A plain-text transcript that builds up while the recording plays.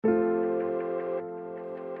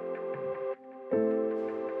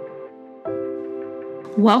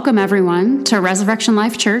Welcome, everyone, to Resurrection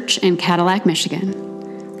Life Church in Cadillac,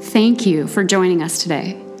 Michigan. Thank you for joining us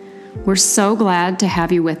today. We're so glad to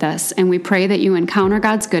have you with us, and we pray that you encounter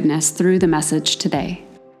God's goodness through the message today.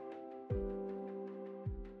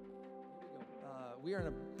 We are in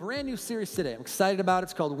a brand new series today. I'm excited about it.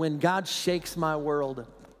 It's called When God Shakes My World.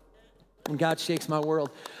 When God Shakes My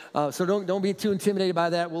World. So don't be too intimidated by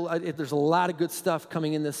that. There's a lot of good stuff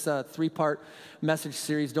coming in this three-part message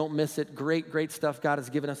series. Don't miss it. Great stuff God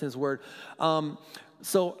has given us in His Word.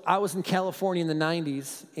 So I was in California in the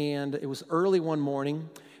 90s, and it was early one morning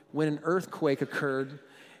when an earthquake occurred,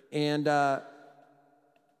 and I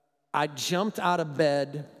jumped out of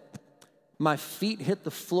bed. My feet hit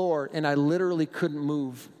the floor, and I literally couldn't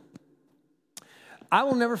move. I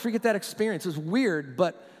will never forget that experience. It was weird,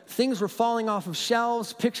 but things were falling off of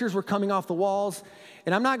shelves, pictures were coming off the walls,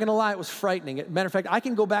 and I'm not going to lie, it was frightening. Matter of fact, I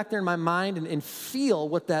can go back there in my mind and feel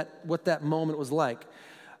what that moment was like.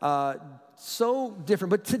 So different.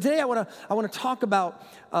 But today I want to talk about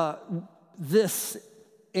this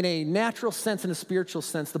in a natural sense and a spiritual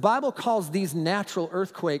sense. The Bible calls these natural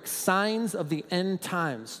earthquakes signs of the end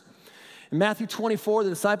times. In Matthew 24, the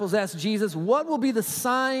disciples asked Jesus, "What will be the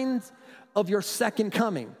signs of your second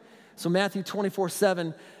coming?" So Matthew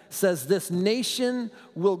 24:7 says this, "Nation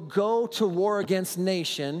will go to war against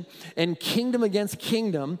nation and kingdom against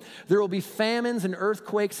kingdom. There will be famines and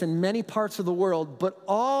earthquakes in many parts of the world, but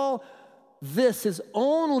all this is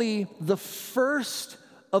only the first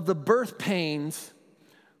of the birth pains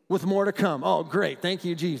with more to come." Oh, great. Thank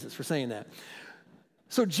you, Jesus, for saying that.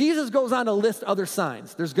 So Jesus goes on to list other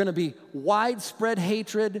signs. There's going to be widespread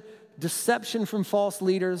hatred, deception from false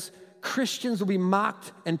leaders. Christians will be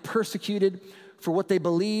mocked and persecuted for what they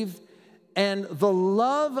believe, and the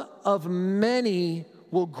love of many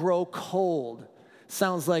will grow cold.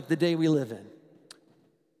 Sounds like the day we live in.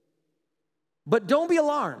 But don't be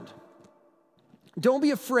alarmed. Don't be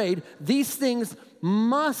afraid. These things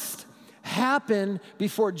must happen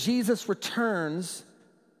before Jesus returns.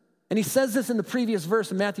 And he says this in the previous verse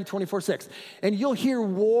in Matthew 24:6. "And you'll hear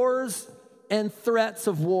wars and threats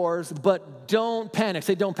of wars, but don't panic."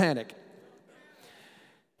 Say, don't panic.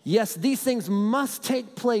 "Yes, these things must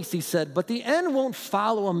take place," he said, "but the end won't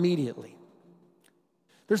follow immediately."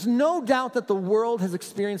 There's no doubt that the world has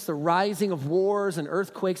experienced the rising of wars and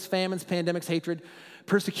earthquakes, famines, pandemics, hatred,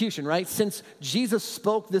 persecution, right? Since Jesus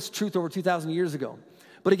spoke this truth over 2,000 years ago.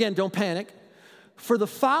 But again, don't panic. For the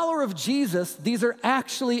follower of Jesus, these are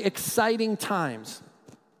actually exciting times.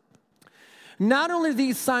 Not only are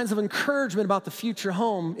these signs of encouragement about the future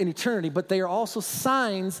home in eternity, but they are also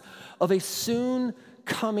signs of a soon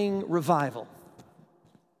coming revival.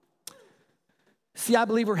 See, I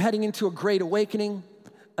believe we're heading into a great awakening,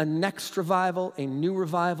 a next revival, a new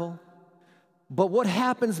revival. But what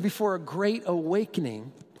happens before a great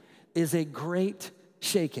awakening is a great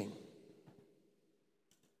shaking.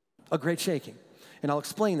 A great shaking. And I'll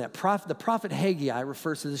explain that. The prophet Haggai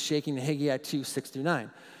refers to this shaking in Haggai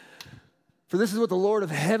 2:6-9. "For this is what the Lord of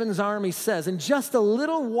heaven's army says, in just a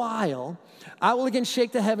little while, I will again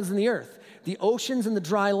shake the heavens and the earth, the oceans and the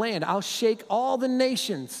dry land. I'll shake all the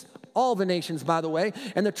nations, by the way,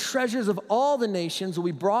 and the treasures of all the nations will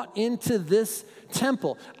be brought into this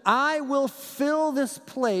temple. I will fill this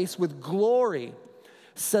place with glory,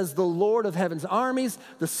 says the Lord of heaven's armies.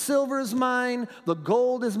 The silver is mine, the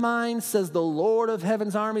gold is mine, says the Lord of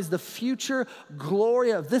heaven's armies. The future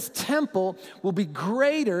glory of this temple will be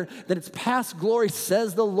greater than its past glory,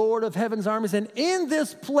 says the Lord of heaven's armies. And in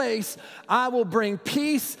this place I will bring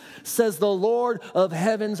peace, says the Lord of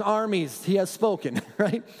heaven's armies." He has spoken,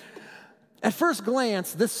 right? At first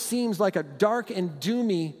glance, this seems like a dark and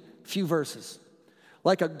doomy few verses,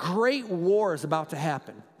 like a great war is about to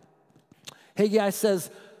happen. Haggai says,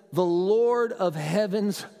 "the Lord of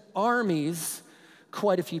heaven's armies,"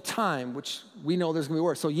 quite a few times, which we know there's going to be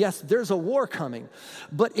war. So yes, there's a war coming,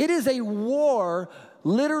 but it is a war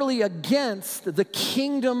literally against the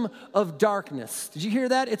kingdom of darkness. Did you hear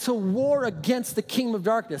that? It's a war against the kingdom of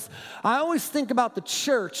darkness. I always think about the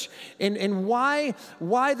church and why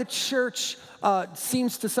the church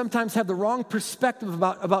seems to sometimes have the wrong perspective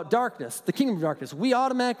about darkness, the kingdom of darkness. We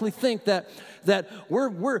automatically think that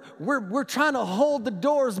we're trying to hold the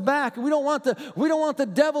doors back. We don't want the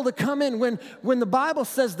devil to come in when the Bible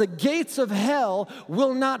says the gates of hell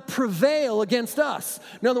will not prevail against us.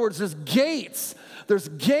 In other words, there's gates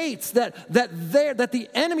that the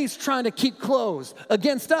enemy's trying to keep closed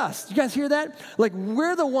against us. You guys hear that? Like,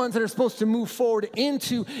 we're the ones that are supposed to move forward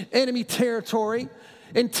into enemy territory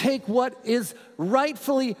and take what is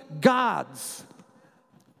rightfully God's.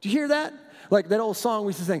 Do you hear that? Like that old song we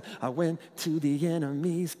used to sing, I went to the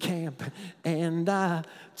enemy's camp and I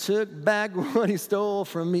took back what he stole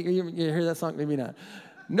from me. You hear that song? Maybe not.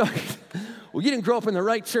 No. Well, you didn't grow up in the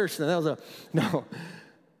right church then. That was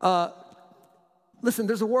no. Listen,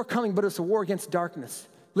 there's a war coming, but it's a war against darkness.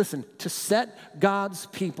 Listen, to set God's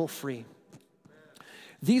people free.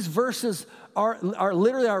 These verses are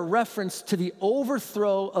literally our reference to the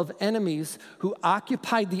overthrow of enemies who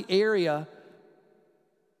occupied the area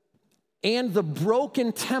and the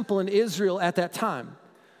broken temple in Israel at that time.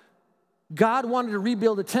 God wanted to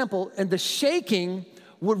rebuild the temple, and the shaking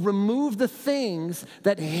would remove the things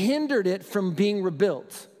that hindered it from being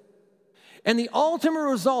rebuilt. And the ultimate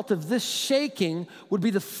result of this shaking would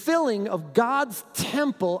be the filling of God's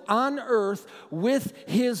temple on earth with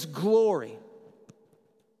his glory.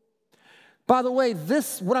 By the way,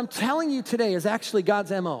 what I'm telling you today is actually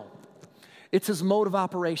God's MO. It's his mode of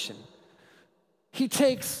operation. He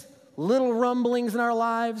takes little rumblings in our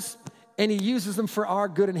lives and he uses them for our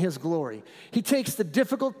good and his glory. He takes the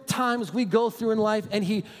difficult times we go through in life and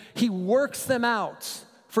he works them out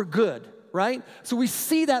for good, right? So we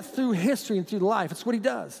see that through history and through life. It's what he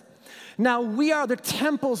does. Now, we are the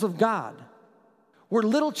temples of God. We're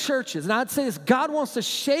little churches. And I'd say this, God wants to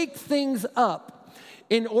shake things up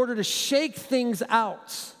in order to shake things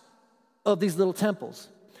out of these little temples.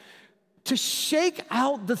 To shake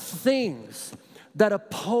out the things that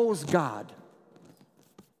oppose God.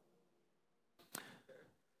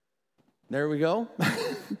 There we go.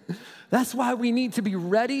 That's why we need to be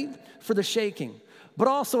ready for the shaking, but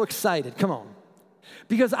also excited. Come on.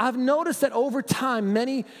 Because I've noticed that over time,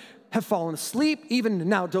 many have fallen asleep, even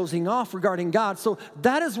now dozing off regarding God. So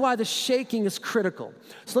that is why the shaking is critical.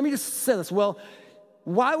 So let me just say this. Well,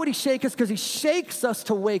 why would he shake us? Because he shakes us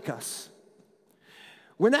to wake us.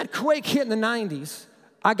 When that quake hit in the 90s,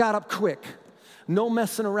 I got up quick. No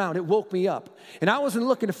messing around. It woke me up. And I wasn't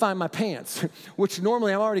looking to find my pants, which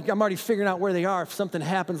normally I'm already figuring out where they are if something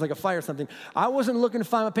happens, like a fire or something. I wasn't looking to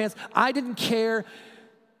find my pants. I didn't care.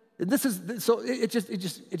 It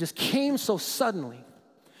just came so suddenly.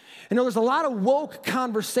 You know, there's a lot of woke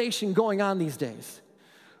conversation going on these days.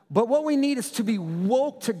 But what we need is to be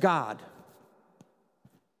woke to God.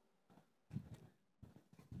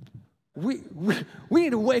 We need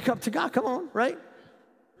to wake up to God. Come on, right?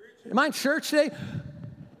 Am I in church today?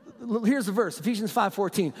 Here's the verse, Ephesians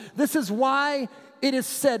 5:14. This is why it is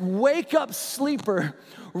said, wake up, sleeper,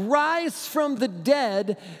 rise from the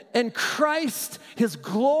dead, and Christ, his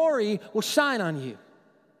glory, will shine on you.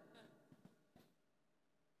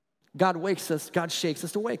 God wakes us, God shakes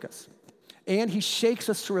us to wake us. And he shakes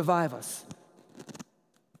us to revive us.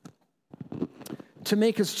 To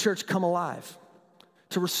make his church come alive.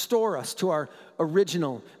 To restore us to our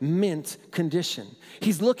original mint condition.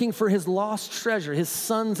 He's looking for his lost treasure, his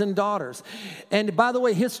sons and daughters. And by the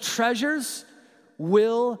way, his treasures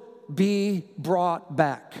will be brought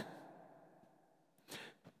back.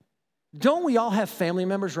 Don't we all have family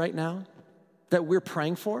members right now that we're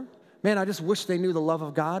praying for? Man, I just wish they knew the love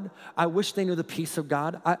of God. I wish they knew the peace of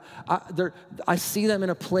God. I see them in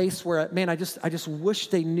a place where, man, I just wish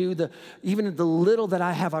they knew even the little that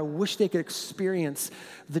I have. I wish they could experience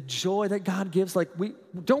the joy that God gives. Like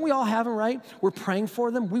don't we all have them, right? We're praying for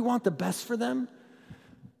them. We want the best for them.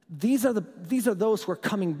 These are those who are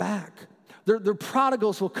coming back. Their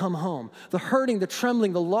prodigals will come home. The hurting, the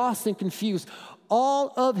trembling, the lost and confused.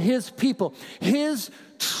 All of his people, his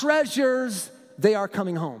treasures, they are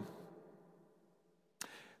coming home.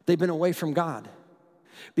 They've been away from God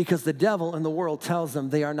because the devil and the world tells them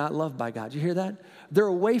they are not loved by God. You hear that? They're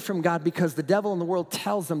away from God because the devil and the world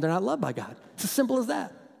tells them they're not loved by God. It's as simple as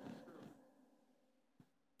that.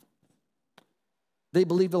 They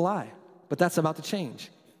believe the lie, but that's about to change.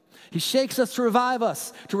 He shakes us to revive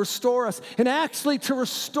us, to restore us, and actually to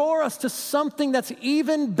restore us to something that's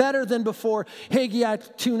even better than before. Haggai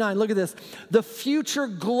 2:9, look at this. The future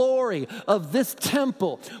glory of this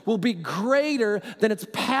temple will be greater than its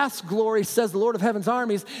past glory, says the Lord of heaven's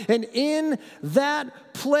armies. And in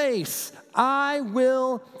that place, I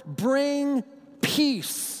will bring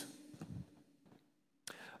peace.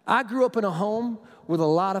 I grew up in a home with a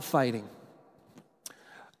lot of fighting.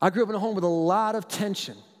 I grew up in a home with a lot of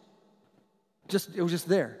tension. It was just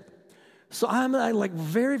there. So I'm like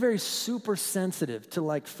very, very super sensitive to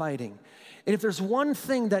like fighting. And if there's one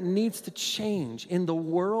thing that needs to change in the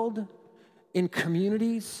world, in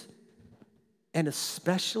communities, and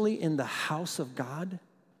especially in the house of God,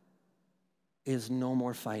 is no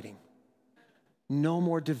more fighting. No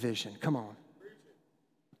more division. Come on.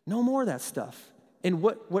 No more of that stuff. And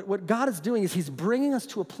what God is doing is he's bringing us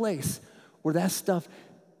to a place where that stuff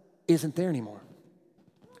isn't there anymore.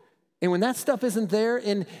 And when that stuff isn't there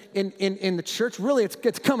in the church, really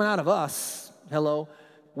it's coming out of us. Hello.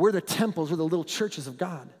 We're the temples, we're the little churches of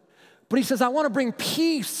God. But he says, I want to bring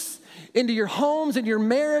peace into your homes, into your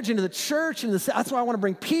marriage, into the church. That's why I want to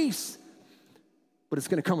bring peace. But it's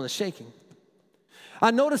going to come with a shaking.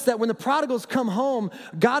 I noticed that when the prodigals come home,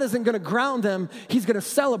 God isn't going to ground them. He's going to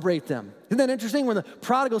celebrate them. Isn't that interesting? When the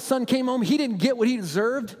prodigal son came home, he didn't get what he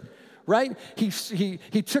deserved, right? He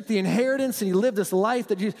took the inheritance and he lived this life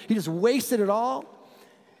that he just wasted it all.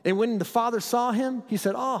 And when the father saw him, he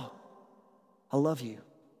said, oh, I love you.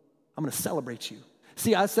 I'm going to celebrate you.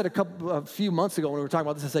 See, I said a few months ago when we were talking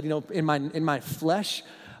about this, I said, in my flesh,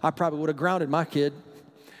 I probably would have grounded my kid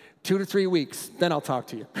 2 to 3 weeks. Then I'll talk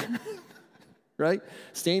to you. Right?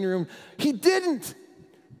 Stay in your room. He didn't.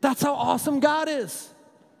 That's how awesome God is.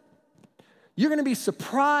 You're going to be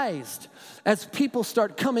surprised as people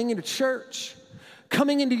start coming into church,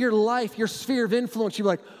 coming into your life, your sphere of influence. You're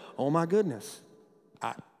like, oh my goodness.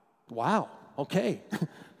 Wow. Okay.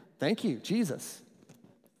 Thank you, Jesus.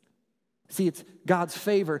 See, it's God's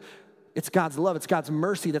favor. It's God's love. It's God's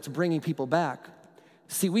mercy that's bringing people back.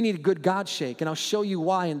 See, we need a good God shake, and I'll show you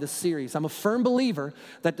why in this series. I'm a firm believer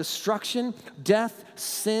that destruction, death,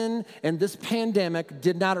 sin, and this pandemic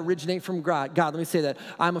did not originate from God. Let me say that.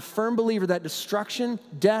 I'm a firm believer that destruction,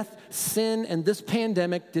 death, sin, and this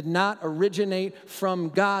pandemic did not originate from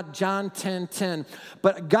God, John 10:10.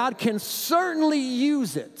 But God can certainly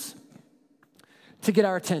use it to get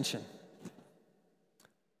our attention.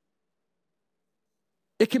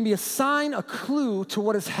 It can be a sign, a clue to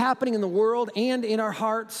what is happening in the world and in our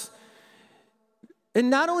hearts.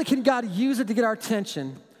 And not only can God use it to get our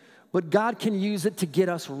attention, but God can use it to get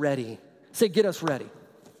us ready. Say, get us ready.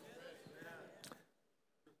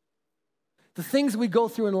 The things we go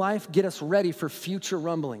through in life get us ready for future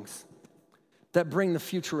rumblings that bring the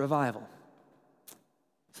future revival.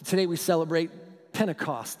 So today we celebrate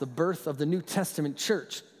Pentecost, the birth of the New Testament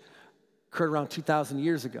church, occurred around 2,000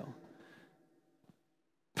 years ago.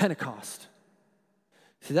 Pentecost.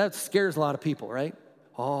 See, that scares a lot of people, right?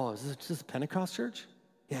 Oh, is this just a Pentecost church?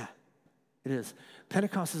 Yeah, it is.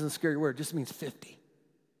 Pentecost isn't a scary word. It just means 50.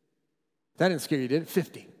 That didn't scare you, did it?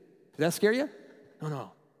 50. Did that scare you?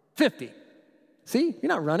 No. 50. See, you're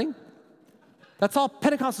not running. That's all.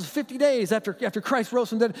 Pentecost is 50 days after Christ rose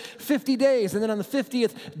from the dead, 50 days. And then on the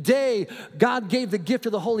 50th day, God gave the gift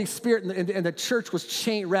of the Holy Spirit, and the church was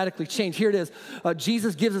radically changed. Here it is.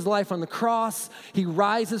 Jesus gives his life on the cross. He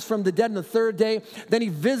rises from the dead on the third day. Then he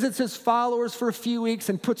visits his followers for a few weeks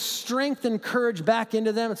and puts strength and courage back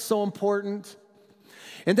into them. It's so important.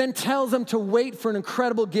 And then tells them to wait for an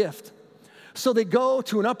incredible gift. So they go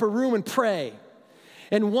to an upper room and pray.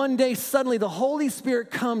 And one day, suddenly, the Holy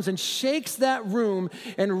Spirit comes and shakes that room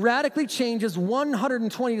and radically changes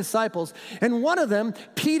 120 disciples. And one of them,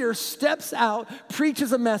 Peter, steps out,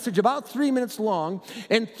 preaches a message about 3 minutes long,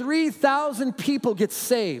 and 3,000 people get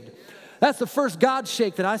saved. That's the first God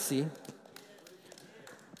shake that I see.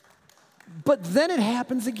 But then it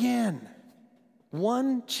happens again.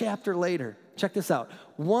 1 chapter later, check this out.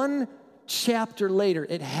 1 chapter later,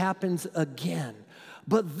 it happens again.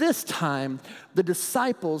 But this time, the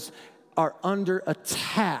disciples are under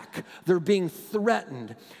attack. They're being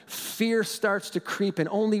threatened. Fear starts to creep in.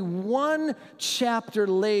 Only 1 chapter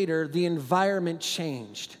later, the environment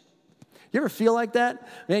changed. You ever feel like that?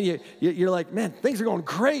 Man, you're like, man, things are going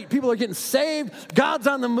great. People are getting saved. God's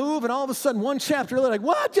on the move. And all of a sudden, 1 chapter later, like,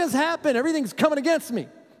 what just happened? Everything's coming against me.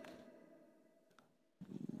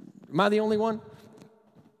 Am I the only one?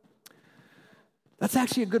 That's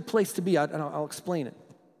actually a good place to be, and I'll explain it.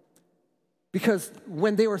 Because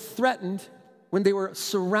when they were threatened, when they were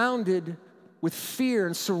surrounded with fear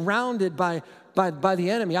and surrounded by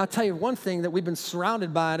the enemy, I'll tell you one thing that we've been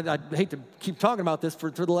surrounded by, and I hate to keep talking about this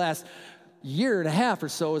for the last year and a half or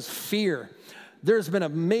so, is fear. There's been a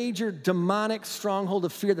major demonic stronghold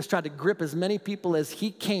of fear that's tried to grip as many people as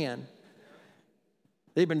he can.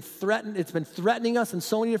 They've been threatened. It's been threatening us in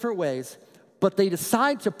so many different ways. But they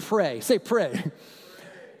decide to pray. Say pray.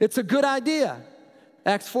 It's a good idea.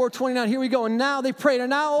 Acts 4:29, here we go. And now they prayed.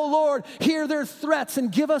 And now, O Lord, hear their threats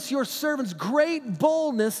and give us your servants great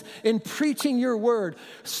boldness in preaching your word.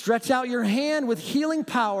 Stretch out your hand with healing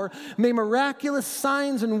power. May miraculous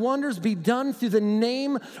signs and wonders be done through the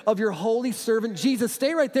name of your holy servant Jesus.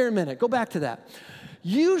 Stay right there a minute. Go back to that.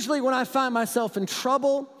 Usually when I find myself in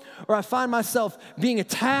trouble or I find myself being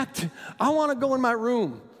attacked, I want to go in my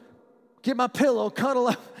room. Get my pillow, cuddle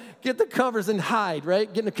up, get the covers and hide, right?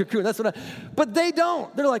 Get in a cocoon. But they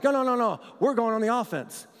don't. They're like, oh, no. We're going on the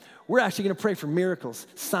offense. We're actually going to pray for miracles,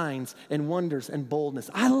 signs, and wonders, and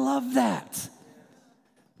boldness. I love that.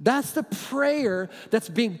 That's the prayer that's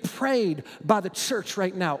being prayed by the church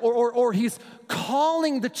right now. Or he's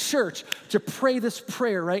calling the church to pray this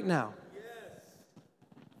prayer right now. Yes.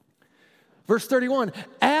 Verse 31,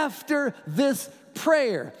 after this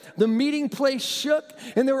prayer, the meeting place shook,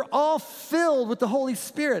 and they were all filled with the Holy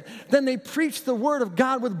Spirit. Then they preached the word of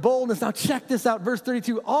God with boldness. Now check this out, verse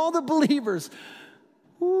 32. All the believers,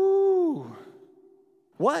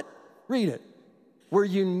 what? Read it. Were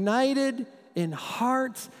united in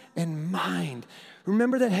heart and mind.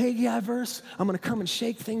 Remember that Haggai verse? I'm going to come and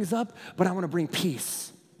shake things up, but I want to bring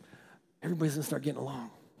peace. Everybody's going to start getting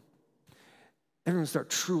along. Everyone's start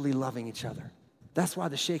truly loving each other. That's why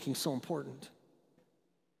the shaking is so important.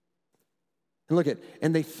 And look at,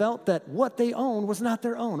 and they felt that what they owned was not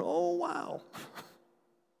their own. Oh, wow.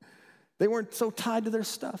 They weren't so tied to their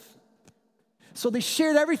stuff. So they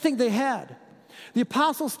shared everything they had. The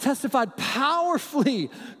apostles testified powerfully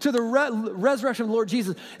to the resurrection of the Lord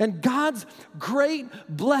Jesus, and God's great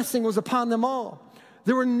blessing was upon them all.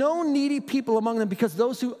 There were no needy people among them because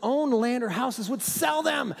those who owned land or houses would sell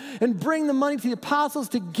them and bring the money to the apostles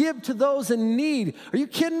to give to those in need. Are you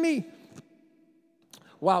kidding me?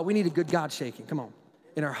 Wow, we need a good God shaking. Come on.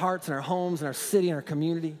 In our hearts, in our homes, in our city, in our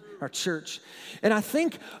community, our church. And I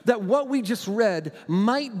think that what we just read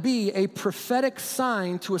might be a prophetic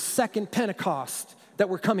sign to a second Pentecost that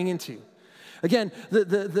we're coming into. Again,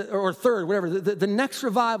 or third, whatever, the next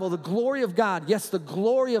revival, the glory of God, yes, the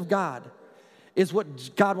glory of God is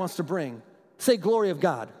what God wants to bring. Say glory of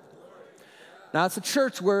God. Now, it's a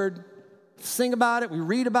church word. Sing about it. We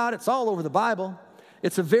read about it. It's all over the Bible.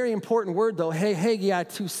 It's a very important word, though. Haggai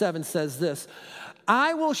 2:7 says this.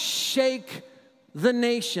 I will shake the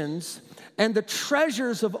nations, and the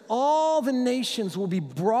treasures of all the nations will be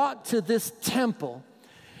brought to this temple,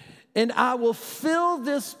 and I will fill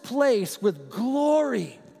this place with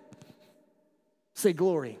glory. Say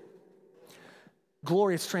glory.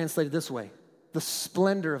 Glory is translated this way. The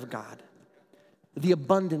splendor of God, the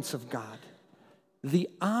abundance of God, the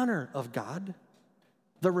honor of God,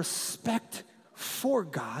 the respect for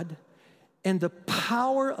God, and the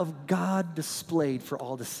power of God displayed for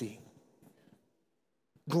all to see.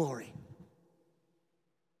 Glory.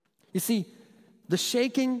 You see, the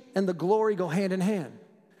shaking and the glory go hand in hand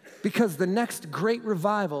because the next great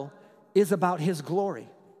revival is about His glory.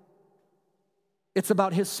 It's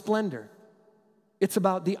about His splendor. It's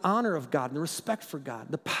about the honor of God and the respect for God,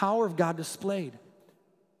 the power of God displayed.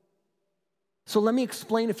 So let me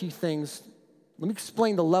explain a few things. Let me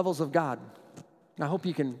explain the levels of God. I hope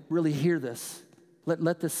you can really hear this.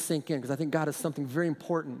 Let this sink in because I think God has something very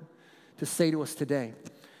important to say to us today.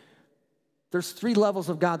 There's 3 levels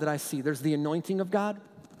of God that I see. There's the anointing of God.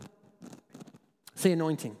 Say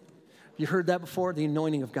anointing. You heard that before? The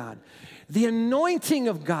anointing of God. The anointing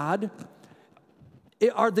of God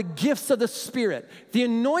are the gifts of the Spirit. The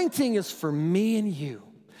anointing is for me and you.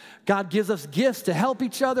 God gives us gifts to help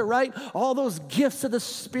each other, right? All those gifts of the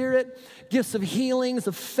Spirit, gifts of healings,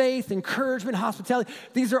 of faith, encouragement, hospitality.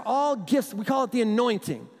 These are all gifts. We call it the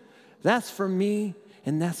anointing. That's for me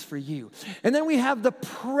and that's for you. And then we have the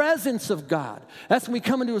presence of God. That's when we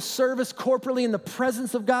come into a service corporately and the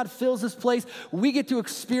presence of God fills this place. We get to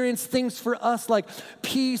experience things for us like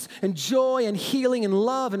peace and joy and healing and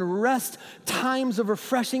love and rest, times of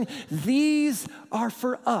refreshing. These are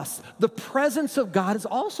for us. The presence of God is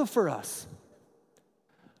also for us.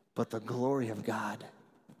 But the glory of God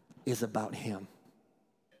is about Him.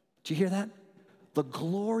 Did you hear that? The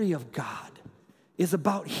glory of God is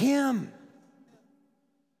about Him.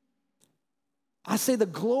 I say the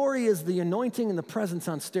glory is the anointing and the presence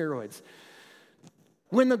on steroids.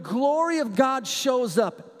 When the glory of God shows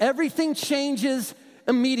up, everything changes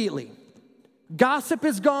immediately. Gossip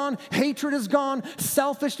is gone, hatred is gone,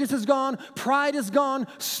 selfishness is gone, pride is gone,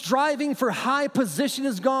 striving for high position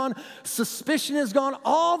is gone, suspicion is gone.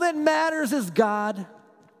 All that matters is God.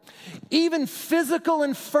 Even physical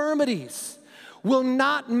infirmities will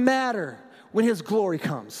not matter when His glory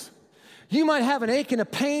comes. You might have an ache and a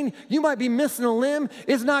pain. You might be missing a limb.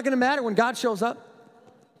 It's not going to matter when God shows up.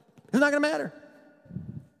 It's not going to matter.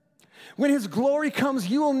 When His glory comes,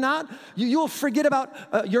 you will forget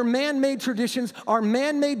about your man-made traditions, our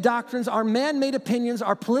man-made doctrines, our man-made opinions,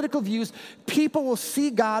 our political views. People will see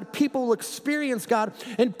God. People will experience God.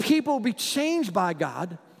 And people will be changed by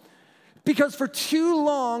God. Because for too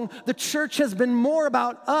long, the church has been more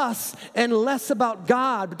about us and less about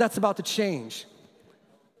God. But that's about to change.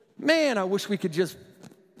 Man, I wish we could just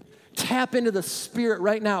tap into the Spirit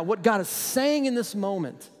right now, what God is saying in this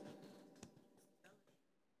moment.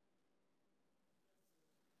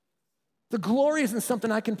 The glory isn't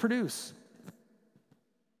something I can produce.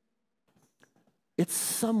 It's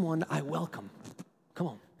someone I welcome. Come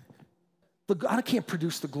on. I can't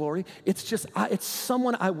produce the glory. It's just, it's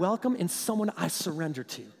someone I welcome and someone I surrender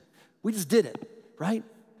to. We just did it, right?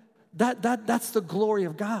 That's the glory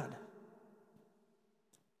of God.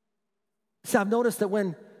 See, I've noticed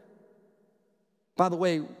that by the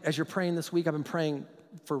way, as you're praying this week, I've been praying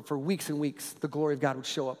for weeks and weeks, the glory of God would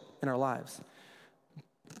show up in our lives.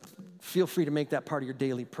 Feel free to make that part of your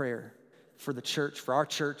daily prayer for the church, for our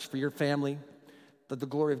church, for your family, that the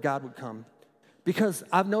glory of God would come. Because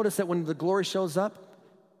I've noticed that when the glory shows up,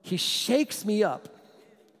 he shakes me up,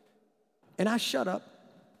 and I shut up,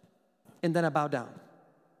 and then I bow down.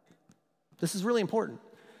 This is really important.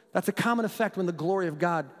 That's a common effect when the glory of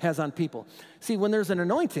God has on people. See, when there's an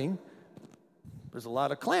anointing, there's a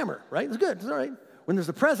lot of clamor, right? It's good, it's all right. When there's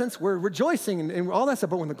a presence, we're rejoicing and all that stuff.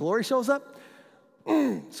 But when the glory shows up,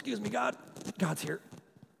 excuse me, God's here.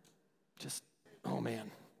 Just, oh man.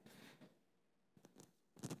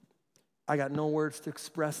 I got no words to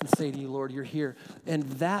express and say to you, Lord, you're here. And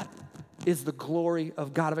that is the glory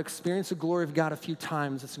of God. I've experienced the glory of God a few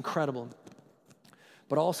times. It's incredible.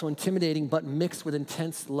 But also intimidating, but mixed with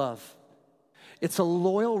intense love. It's a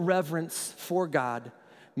loyal reverence for God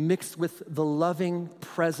mixed with the loving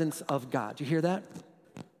presence of God. Do you hear that?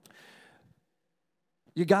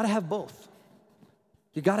 You got to have both.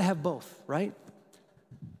 You got to have both, right?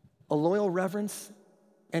 A loyal reverence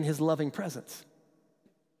and his loving presence.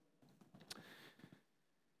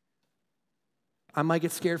 I might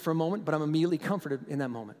get scared for a moment, but I'm immediately comforted in that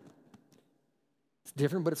moment. It's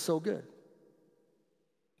different, but it's so good.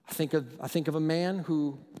 I think of a man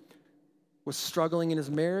who was struggling in his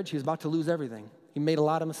marriage. He was about to lose everything. He made a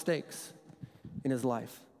lot of mistakes in his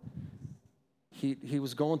life. He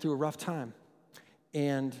was going through a rough time.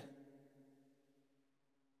 And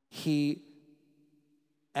he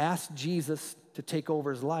asked Jesus to take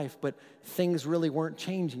over his life, but things really weren't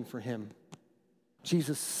changing for him.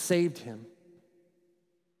 Jesus saved him.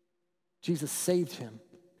 Jesus saved him.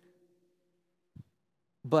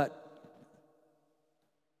 But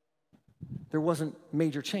there wasn't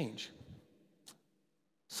major change.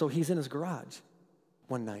 So he's in his garage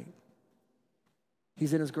one night.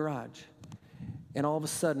 He's in his garage. And all of a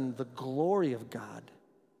sudden, the glory of God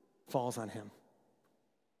falls on him.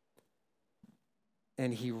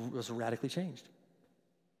 And he was radically changed.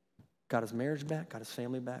 Got his marriage back, got his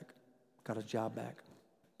family back, got his job back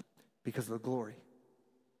because of the glory.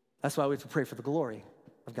 That's why we have to pray for the glory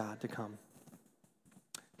of God to come.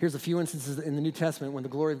 Here's a few instances in the New Testament when the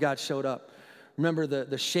glory of God showed up. Remember,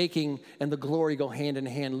 the shaking and the glory go hand in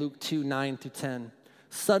hand. Luke 2, 9-10.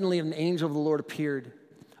 Suddenly an angel of the Lord appeared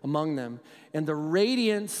among them, and the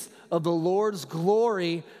radiance of the Lord's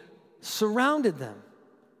glory surrounded them.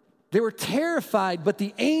 They were terrified, but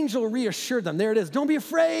the angel reassured them. There it is. Don't be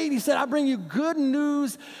afraid. He said, I bring you good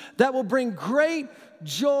news that will bring great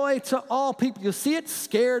joy to all people. You'll see it,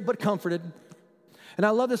 scared but comforted. And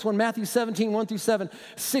I love this one, Matthew 17, 1-7.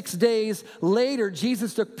 6 days later,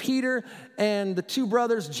 Jesus took Peter and the two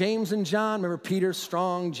brothers, James and John. Remember, Peter,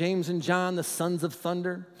 strong, James and John, the sons of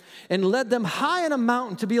thunder, and led them high on a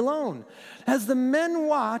mountain to be alone. As the men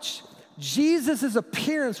watched, Jesus'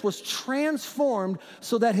 appearance was transformed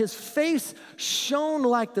so that his face shone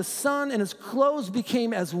like the sun and his clothes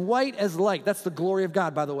became as white as light. That's the glory of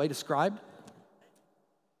God, by the way, described.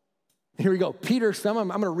 Here we go. Peter, I'm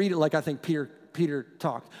going to read it like I think Peter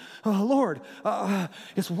talked. Oh, Lord,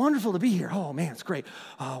 it's wonderful to be here. Oh, man, it's great.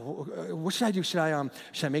 What should I do? Should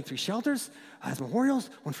I make 3 shelters as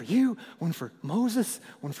memorials? One for you, one for Moses,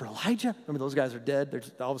 one for Elijah. Remember, those guys are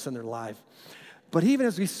dead. All of a sudden, they're alive. But even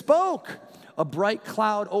as we spoke, a bright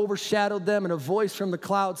cloud overshadowed them, and a voice from the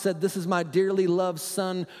cloud said, this is my dearly loved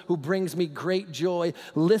son who brings me great joy.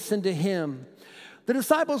 Listen to him. The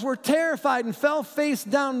disciples were terrified and fell face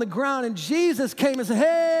down on the ground, and Jesus came and said,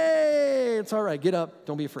 hey, it's all right, get up,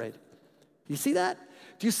 don't be afraid. Do you see that?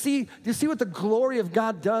 Do you see what the glory of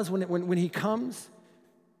God does when he comes?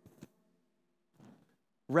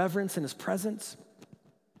 Reverence in his presence,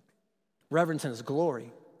 reverence in his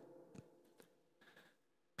glory.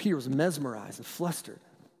 Peter was mesmerized and flustered,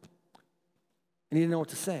 and he didn't know what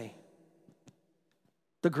to say.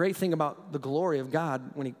 The great thing about the glory of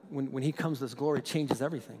God, when he comes, this glory changes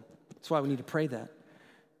everything. That's why we need to pray that.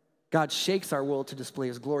 God shakes our world to display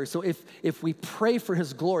his glory. So if we pray for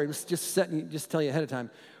his glory, just tell you ahead of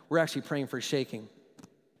time, we're actually praying for a shaking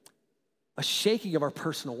of our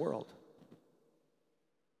personal world.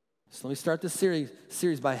 So let me start this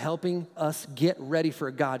series by helping us get ready for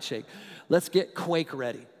a God shake. Let's get quake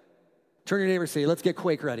ready. Turn to your neighbor and say, let's get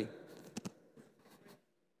quake ready.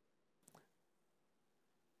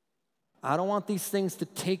 I don't want these things to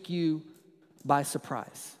take you by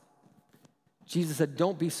surprise. Jesus said,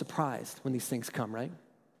 don't be surprised when these things come, right?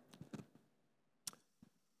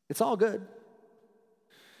 It's all good.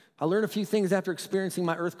 I learned a few things after experiencing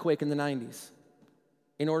my earthquake in the 90s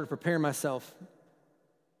in order to prepare myself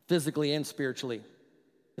physically and spiritually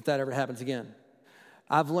if that ever happens again.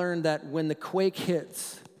 I've learned that when the quake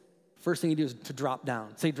hits, first thing you do is to drop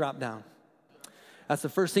down. Say drop down. That's the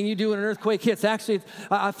first thing you do when an earthquake hits. Actually,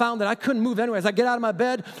 I found that I couldn't move anyways. I get out of my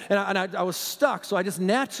bed, and I was stuck, so I just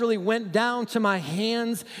naturally went down to my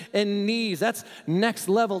hands and knees. That's next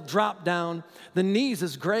level drop down. The knees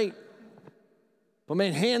is great. But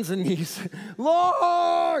man, hands and knees.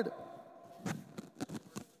 Lord!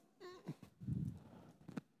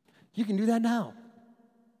 You can do that now.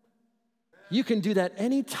 You can do that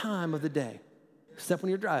any time of the day, except when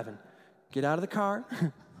you're driving. Get out of the car.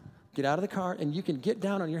 Get out of the car, and you can get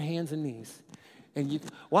down on your hands and knees. And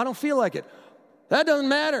well, I don't feel like it. That doesn't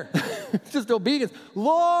matter. It's just obedience.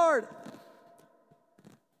 Lord,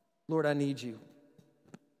 I need you.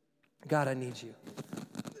 God, I need you.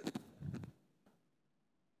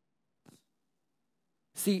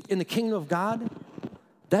 See, in the kingdom of God,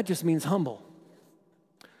 that just means humble.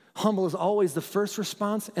 Humble is always the first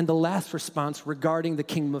response and the last response regarding the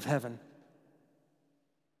kingdom of heaven.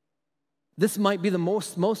 This might be the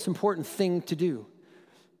most important thing to do.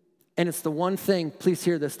 And it's the one thing, please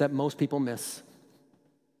hear this, that most people miss.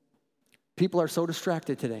 People are so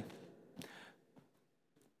distracted today.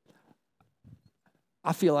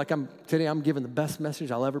 I feel like today I'm giving the best message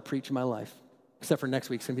I'll ever preach in my life. Except for next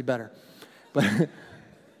week's going to be better. But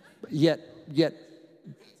yet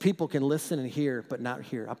people can listen and hear, but not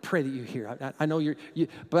hear. I pray that you hear. I know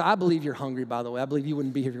but I believe you're hungry, by the way. I believe you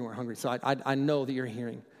wouldn't be here if you weren't hungry. So I know that you're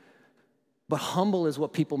hearing. But humble is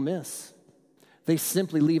what people miss. They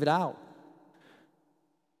simply leave it out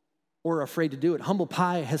or are afraid to do it. Humble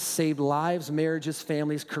pie has saved lives, marriages,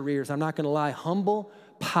 families, careers. I'm not going to lie. Humble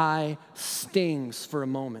pie stings for a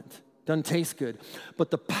moment. Doesn't taste good.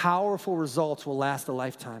 But the powerful results will last a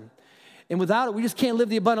lifetime. And without it, we just can't live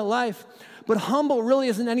the abundant life. But humble really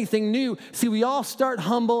isn't anything new. See, we all start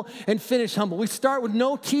humble and finish humble. We start with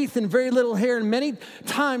no teeth and very little hair, and many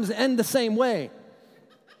times end the same way.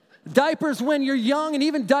 Diapers when you're young, and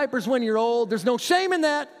even diapers when you're old. There's no shame in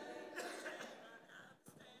that.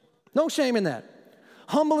 No shame in that.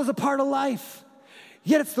 Humble is a part of life.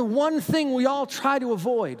 Yet it's the one thing we all try to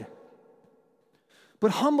avoid.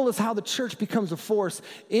 But humble is how the church becomes a force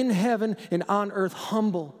in heaven and on earth.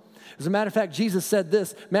 Humble. As a matter of fact, Jesus said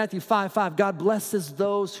this, Matthew 5:5, God blesses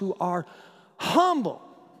those who are humble,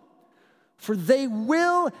 for they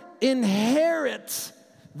will inherit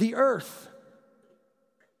the earth.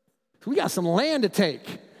 We got some land to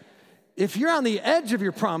take. If you're on the edge of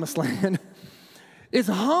your promised land, it's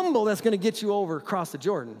humble that's going to get you over across the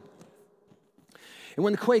Jordan. And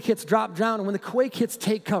when the quake hits, drop down. And when the quake hits,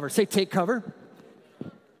 take cover. Say, take cover.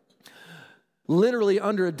 Literally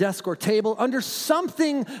under a desk or table, under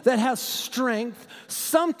something that has strength,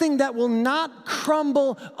 something that will not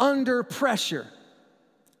crumble under pressure.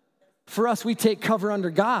 For us, we take cover under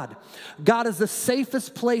God. God is the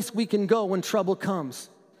safest place we can go when trouble comes.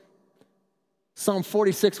 Psalm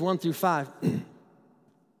 46, 1-5.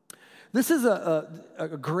 This is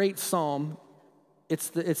a great psalm.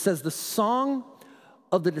 It says, the song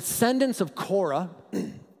of the descendants of Korah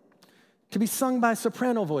to be sung by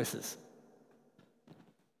soprano voices.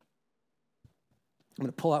 I'm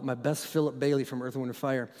going to pull out my best Philip Bailey from Earth, Wind &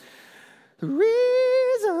 Fire. The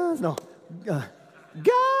reasons, God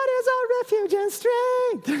is our refuge and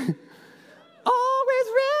strength. Always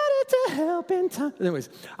ready to help in time. Anyways,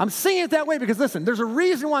 I'm singing it that way because, listen, there's a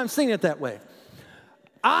reason why I'm singing it that way.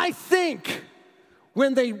 I think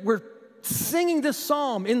when they were singing this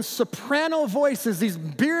psalm in soprano voices, these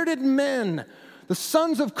bearded men, the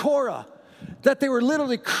sons of Korah, that they were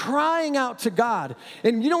literally crying out to God.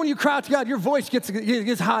 And you know when you cry out to God, your voice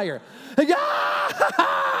gets higher.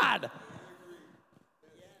 God!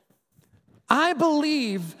 I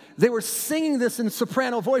believe they were singing this in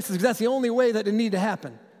soprano voices because that's the only way that it needed to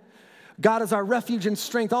happen. God is our refuge and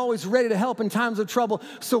strength, always ready to help in times of trouble,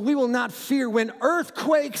 so we will not fear when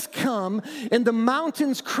earthquakes come and the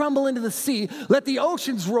mountains crumble into the sea. Let the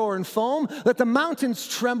oceans roar and foam. Let the mountains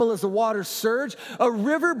tremble as the waters surge. A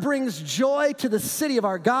river brings joy to the city of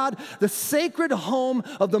our God, the sacred home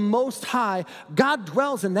of the Most High. God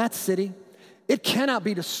dwells in that city. It cannot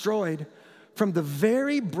be destroyed. From the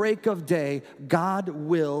very break of day, God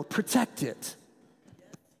will protect it.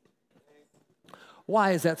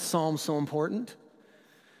 Why is that psalm so important?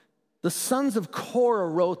 The sons of Korah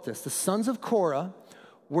wrote this. The sons of Korah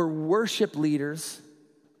were worship leaders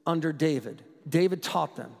under David. David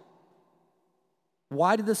taught them.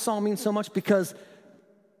 Why did this song mean so much? Because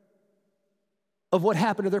of what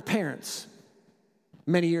happened to their parents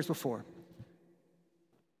many years before.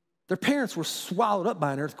 Their parents were swallowed up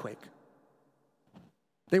by an earthquake.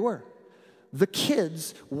 They were. The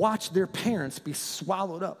kids watched their parents be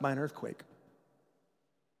swallowed up by an earthquake.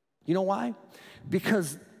 You know why?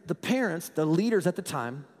 Because the parents, the leaders at the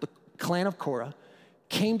time, the clan of Korah,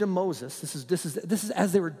 came to Moses. This is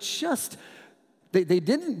as they were just, they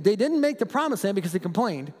didn't make the promised land because they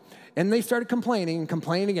complained. And they started complaining and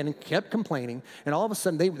complaining and kept complaining. And all of a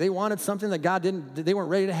sudden, they wanted something that God they weren't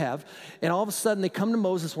ready to have. And all of a sudden, they come to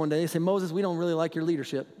Moses one day. They say, Moses, we don't really like your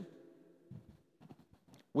leadership.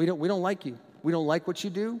 We don't like you. We don't like what you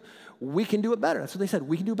do. We can do it better. That's what they said.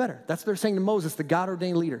 We can do better. That's what they're saying to Moses, the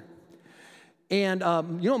God-ordained leader. And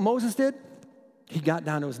you know what Moses did? He got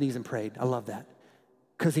down to his knees and prayed. I love that.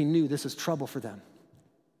 Because he knew this is trouble for them.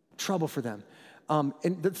 Trouble for them. And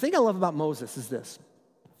the thing I love about Moses is this.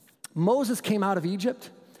 Moses came out of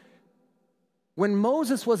Egypt. When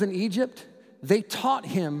Moses was in Egypt, they taught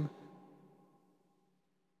him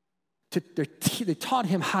they taught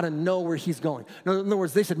him how to know where he's going. In other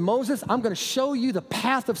words, they said, Moses, I'm going to show you the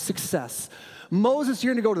path of success. Moses,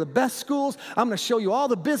 you're going to go to the best schools. I'm going to show you all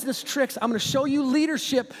the business tricks. I'm going to show you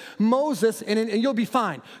leadership, Moses, and you'll be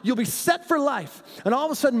fine. You'll be set for life. And all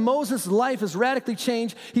of a sudden, Moses' life is radically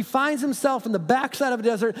changed. He finds himself in the backside of a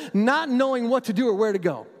desert, not knowing what to do or where to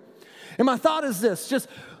go. And my thought is this, just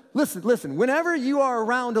listen, whenever you are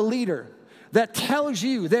around a leader that tells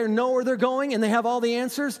you they know where they're going and they have all the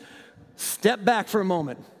answers, step back for a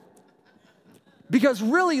moment. Because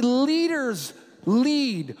really, leaders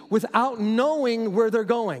lead without knowing where they're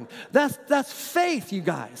going. That's faith, you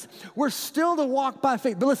guys. We're still to walk by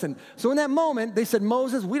faith. But listen, so in that moment, they said,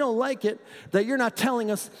 Moses, we don't like it that you're not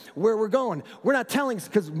telling us where we're going. We're not telling us,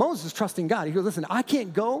 because Moses is trusting God. He goes, listen, I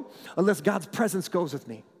can't go unless God's presence goes with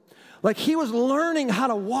me. Like he was learning how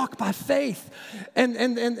to walk by faith.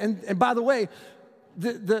 And by the way,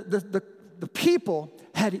 the people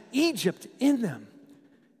had Egypt in them.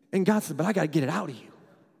 And God said, but I got to get it out of you.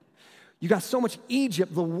 You got so much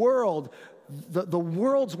Egypt, the world, the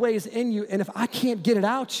world's ways in you, and if I can't get it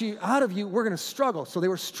out of you, we're going to struggle. So they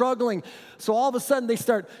were struggling. So all of a sudden they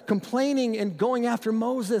start complaining and going after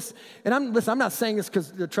Moses. And I'm not saying this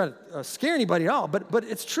because to try to scare anybody at all, but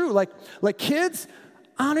it's true. Like kids,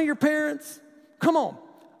 honor your parents. Come on,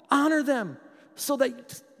 honor them so they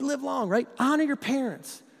just live long, right? Honor your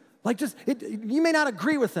parents. Like you may not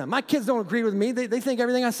agree with them. My kids don't agree with me. They think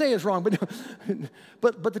everything I say is wrong.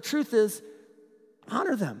 But the truth is,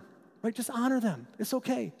 honor them, right? Just honor them. It's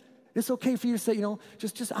okay. It's okay for you to say,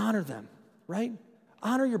 just honor them, right?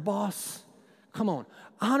 Honor your boss. Come on.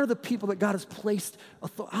 Honor the people that God has placed.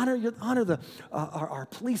 Honor our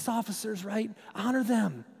police officers, right? Honor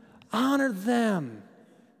them. Honor them.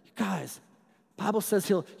 You guys, the Bible says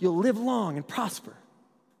you'll live long and prosper.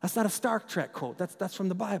 That's not a Star Trek quote. That's from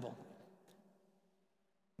the Bible.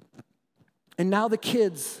 And now the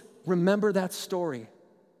kids remember that story,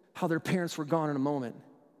 how their parents were gone in a moment.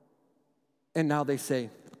 And now they say,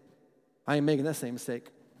 I ain't making that same mistake.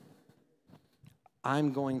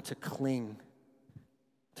 I'm going to cling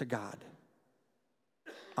to God.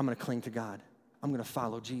 I'm going to cling to God. I'm going to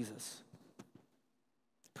follow Jesus.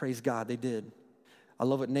 Praise God, they did. I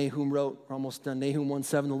love what Nahum wrote. We're almost done. Nahum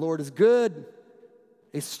 1:7, the Lord is good,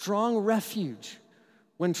 a strong refuge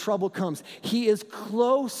when trouble comes. He is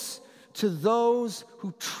close to those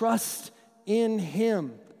who trust in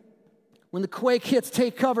him. When the quake hits,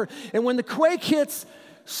 take cover. And when the quake hits,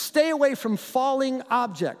 stay away from falling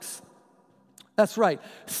objects. That's right.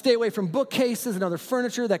 Stay away from bookcases and other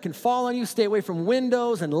furniture that can fall on you. Stay away from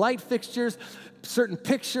windows and light fixtures, certain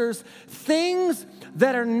pictures, things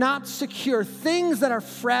that are not secure, things that are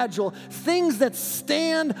fragile, things that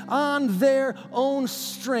stand on their own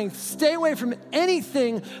strength. Stay away from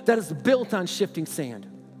anything that is built on shifting sand.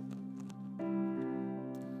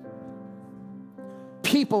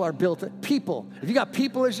 People are built, people. If you got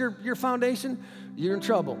people as your foundation, you're in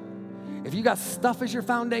trouble. If you got stuff as your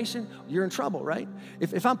foundation, you're in trouble, right?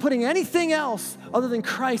 If I'm putting anything else other than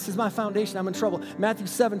Christ as my foundation, I'm in trouble. Matthew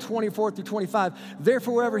 7:24-25.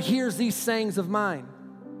 Therefore, whoever hears these sayings of mine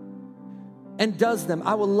and does them,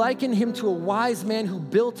 I will liken him to a wise man who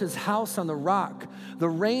built his house on the rock. The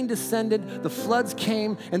rain descended, the floods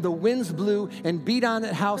came, and the winds blew and beat on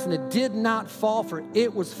that house, and it did not fall, for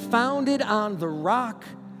it was founded on the rock.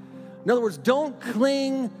 In other words, don't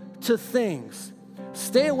cling to things.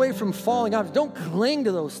 Stay away from falling objects. Don't cling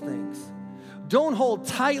to those things. Don't hold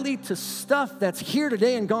tightly to stuff that's here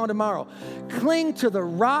today and gone tomorrow. Cling to the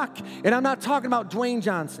rock, and I'm not talking about Dwayne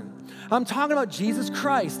Johnson. I'm talking about Jesus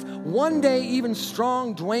Christ. One day, even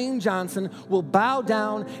strong Dwayne Johnson will bow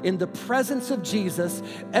down in the presence of Jesus.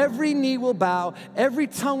 Every knee will bow. Every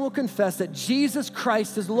tongue will confess that Jesus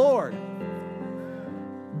Christ is Lord.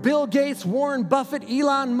 Bill Gates, Warren Buffett,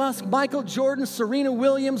 Elon Musk, Michael Jordan, Serena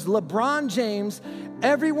Williams, LeBron James,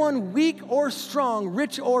 everyone weak or strong,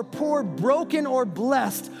 rich or poor, broken or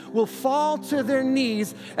blessed, will fall to their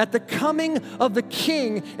knees at the coming of the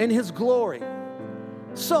King in his glory.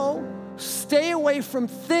 So, stay away from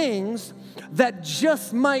things that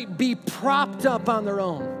just might be propped up on their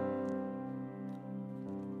own.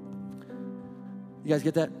 You guys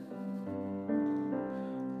get that?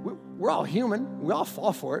 We're all human. We all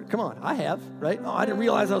fall for it. Come on, I have, right? Oh, I didn't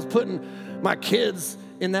realize I was putting my kids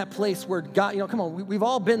in that place where God, come on, we've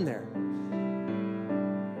all been there.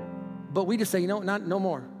 But we just say, no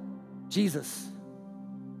more. Jesus.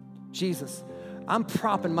 I'm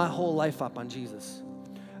propping my whole life up on Jesus.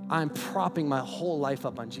 I'm propping my whole life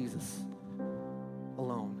up on Jesus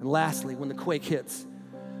alone. And lastly, when the quake hits,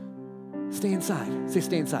 stay inside. Say,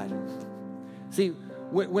 stay inside. See,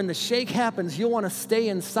 when the shake happens, you'll want to stay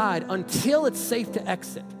inside until it's safe to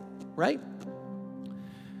exit, right?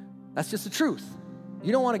 That's just the truth.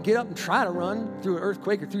 You don't want to get up and try to run through an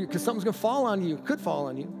earthquake or because something's going to fall on you, could fall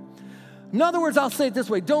on you. In other words, I'll say it this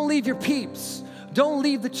way, don't leave your peeps. Don't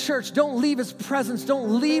leave the church. Don't leave his presence.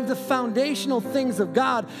 Don't leave the foundational things of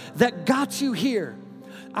God that got you here.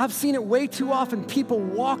 I've seen it way too often. People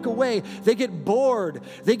walk away. They get bored.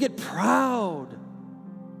 They get proud.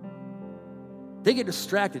 They get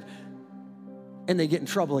distracted, and they get in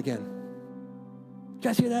trouble again. You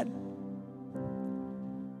guys hear that?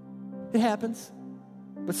 It happens,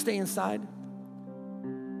 but stay inside.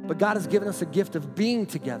 But God has given us a gift of being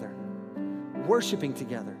together, worshiping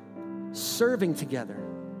together, serving together,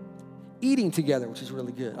 eating together, which is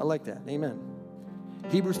really good. I like that. Amen.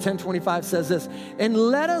 Hebrews 10:25 says this, and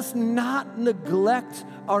let us not neglect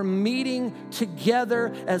our meeting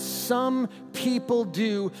together as some people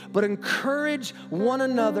do, but encourage one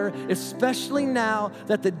another, especially now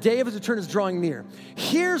that the day of his return is drawing near.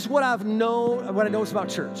 Here's what I notice about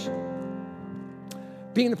church.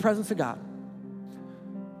 Being in the presence of God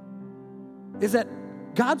is that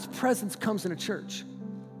God's presence comes in a church.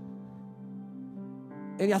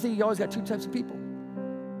 And I think you always got two types of people.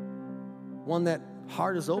 One that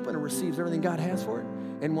heart is open and receives everything God has for it,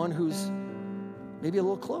 and one who's maybe a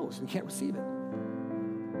little closed and can't receive it.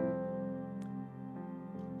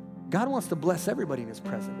 God wants to bless everybody in his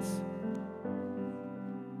presence.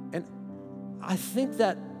 And I think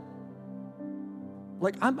that,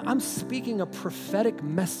 I'm speaking a prophetic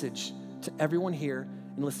message to everyone here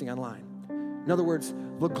and listening online. In other words,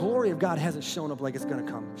 the glory of God hasn't shown up like it's going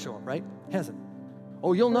to show up, right? Hasn't.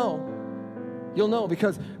 Oh, you'll know. You'll know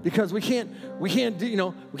because we can't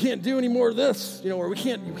do any more of this, or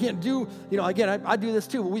you can't do, again, I do this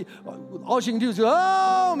too. All you can do is go,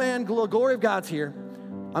 oh man, the glory of God's here.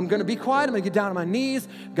 I'm going to be quiet. I'm going to get down on my knees.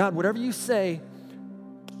 God, whatever you say,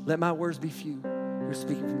 let my words be few. You're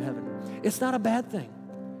speaking from heaven. It's not a bad thing,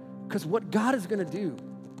 because what God is going to do,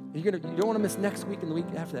 you don't want to miss next week and the week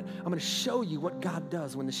after that. I'm going to show you what God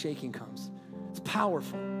does when the shaking comes. It's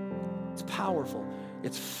powerful. It's powerful.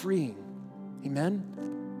 It's freeing. Amen?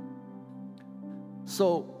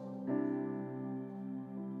 So,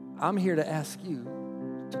 I'm here to ask you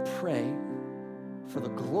to pray for the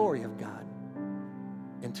glory of God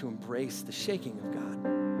and to embrace the shaking of God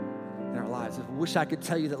in our lives. I wish I could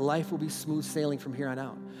tell you that life will be smooth sailing from here on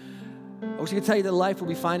out. I wish I could tell you that life will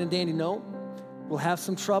be fine and dandy. No, we'll have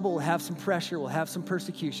some trouble, we'll have some pressure, we'll have some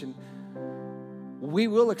persecution. We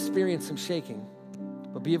will experience some shaking,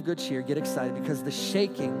 but be of good cheer, get excited, because the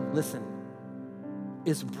shaking, listen,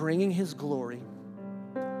 is bringing his glory,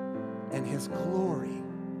 and his glory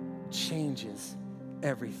changes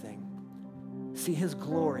everything. See, his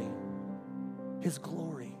glory,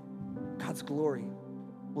 God's glory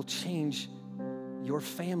will change your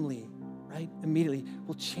family, right? Immediately,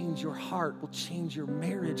 will change your heart, will change your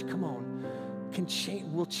marriage. Come on,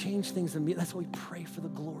 will change things immediately. That's why we pray for the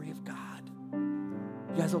glory of God.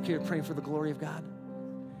 You guys okay with praying for the glory of God?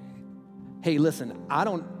 Hey, listen, I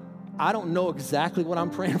don't know exactly what I'm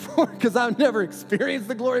praying for because I've never experienced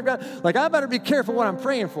the glory of God. I better be careful what I'm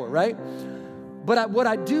praying for, right? But what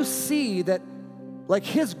I do see that,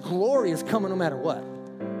 his glory is coming no matter what.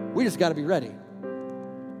 We just got to be ready.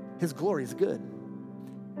 His glory is good.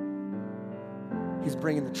 He's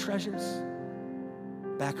bringing the treasures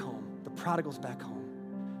back home, the prodigals back home,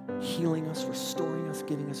 healing us, restoring us,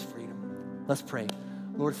 giving us freedom. Let's pray.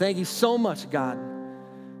 Lord, thank you so much, God.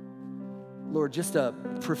 Lord, just a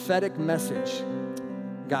prophetic message,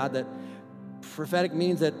 God, that prophetic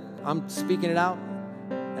means that I'm speaking it out,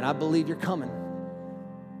 and I believe you're coming.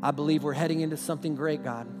 I believe we're heading into something great,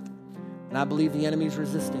 God. And I believe the enemy's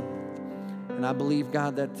resisting. And I believe,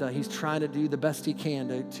 God, that he's trying to do the best he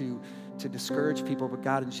can to discourage people. But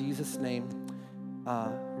God, in Jesus' name,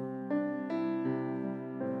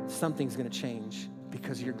 something's going to change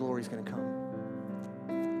because your glory's going to come.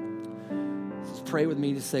 Just pray with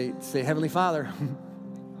me to say, Heavenly Father,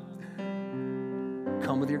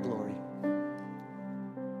 come with your glory.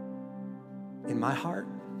 In my heart,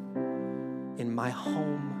 in my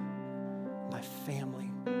home, my family,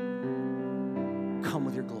 come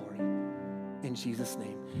with your glory. In Jesus'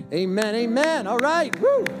 name, amen, amen. All right,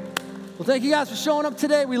 woo. Well, thank you guys for showing up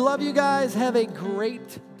today. We love you guys. Have a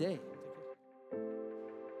great day.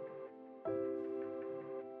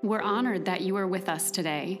 We're honored that you are with us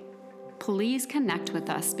today. Please connect with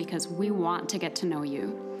us because we want to get to know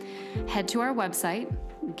you. Head to our website,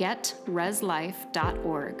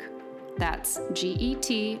 getreslife.org. That's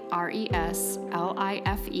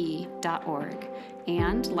GETRESLIFE.org.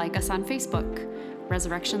 And like us on Facebook,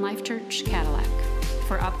 Resurrection Life Church, Cadillac,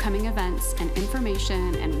 for upcoming events and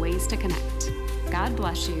information and ways to connect. God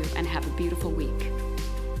bless you and have a beautiful week.